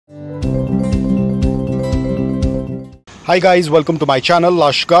Hi guys, welcome to my channel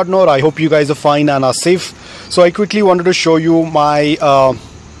Lush Gardener. I hope you guys are fine and are safe. So I quickly wanted to show you my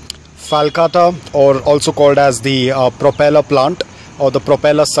Falcata, or also called as the propeller plant or the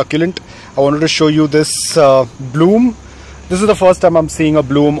propeller succulent. I wanted to show you this bloom. This is the first time I'm seeing a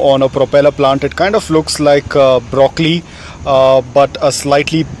bloom on a propeller plant. It kind of looks like broccoli, but a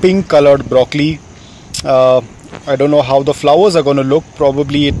slightly pink colored broccoli. I don't know how the flowers are going to look.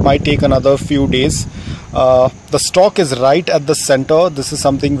 Probably it might take another few days. The stalk is right at the center. This is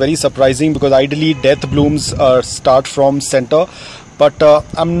something very surprising because ideally death blooms start from center, but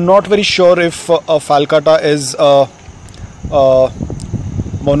I'm not very sure if a Falcata is a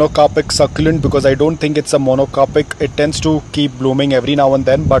monocarpic succulent, because I don't think it's a monocarpic. It tends to keep blooming every now and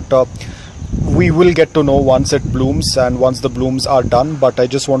then, but we will get to know once it blooms and once the blooms are done. But I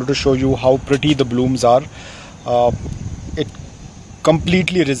just wanted to show you how pretty the blooms are. It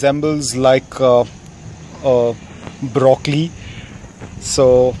completely resembles like broccoli,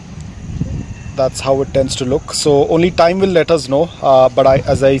 so that's how it tends to look. So only time will let us know, but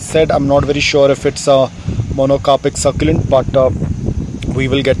as I said, I'm not very sure if it's a monocarpic succulent, but we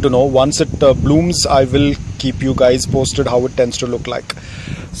will get to know once it blooms. I will keep you guys posted how it tends to look like.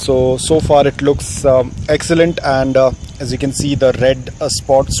 So far it looks excellent, and as you can see, the red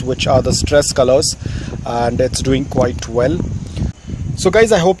spots, which are the stress colors, and it's doing quite well. So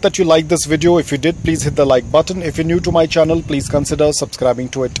guys, I hope that you liked this video. If you did, please hit the like button. If you're new to my channel, please consider subscribing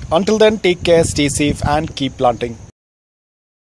to it. Until then, take care, stay safe, and keep planting.